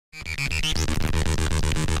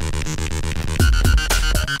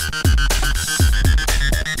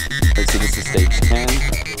Stage 10.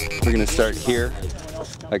 We're going to start here,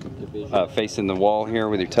 like facing the wall here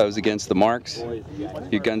with your toes against the marks.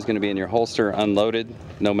 Your gun's going to be in your holster, unloaded,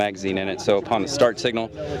 no magazine in it. So upon the start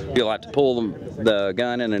signal, you'll have to pull the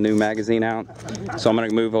gun and a new magazine out. So I'm going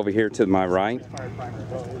to move over here to my right,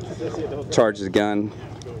 charge the gun,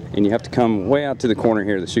 and you have to come way out to the corner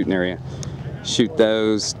here, the shooting area. Shoot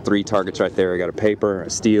those 3 targets right there. I got a paper, a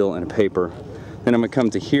steel, and a paper. Then I'm going to come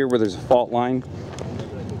to here where there's a fault line,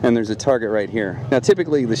 and there's a target right here. Now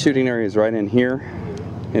typically the shooting area is right in here,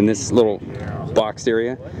 in this little boxed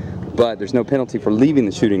area, but there's no penalty for leaving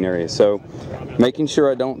the shooting area. So making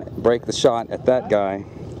sure I don't break the shot at that guy,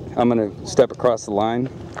 I'm going to step across the line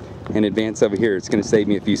and advance over here. It's going to save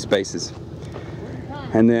me a few spaces.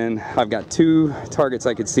 And then I've got 2 targets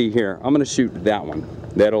I could see here. I'm going to shoot that one.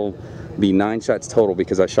 That'll be 9 shots total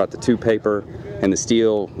because I shot the 2 paper and the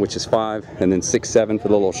steel, which is 5, and then 6, 7 for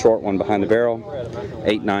the little short one behind the barrel,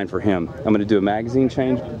 8, 9 for him. I'm going to do a magazine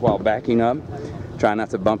change while backing up, try not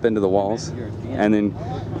to bump into the walls, and then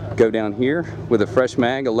go down here with a fresh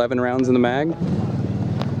mag, 11 rounds in the mag,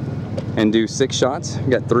 and do 6 shots.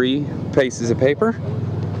 Got 3 paces of paper.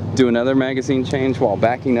 Do another magazine change while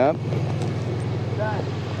backing up.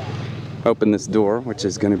 Open this door, which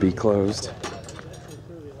is going to be closed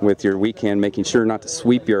with your weak hand, making sure not to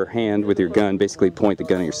sweep your hand with your gun, basically point the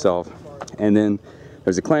gun at yourself. And then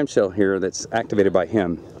there's a clamshell here that's activated by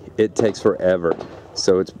him. It takes forever,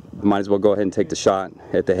 so it's might as well go ahead and take the shot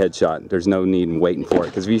at the headshot. There's no need in waiting for it,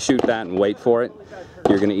 because if you shoot that and wait for it,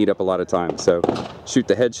 you're going to eat up a lot of time. So shoot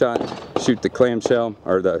the headshot, shoot the clamshell,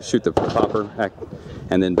 or shoot the popper,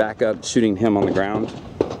 and then back up, shooting him on the ground.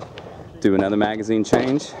 Do another magazine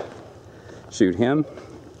change, shoot him,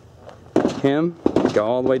 go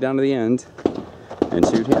all the way down to the end, and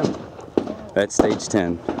shoot him. That's stage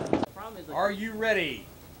 10. Are you ready?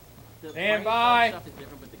 Stand by.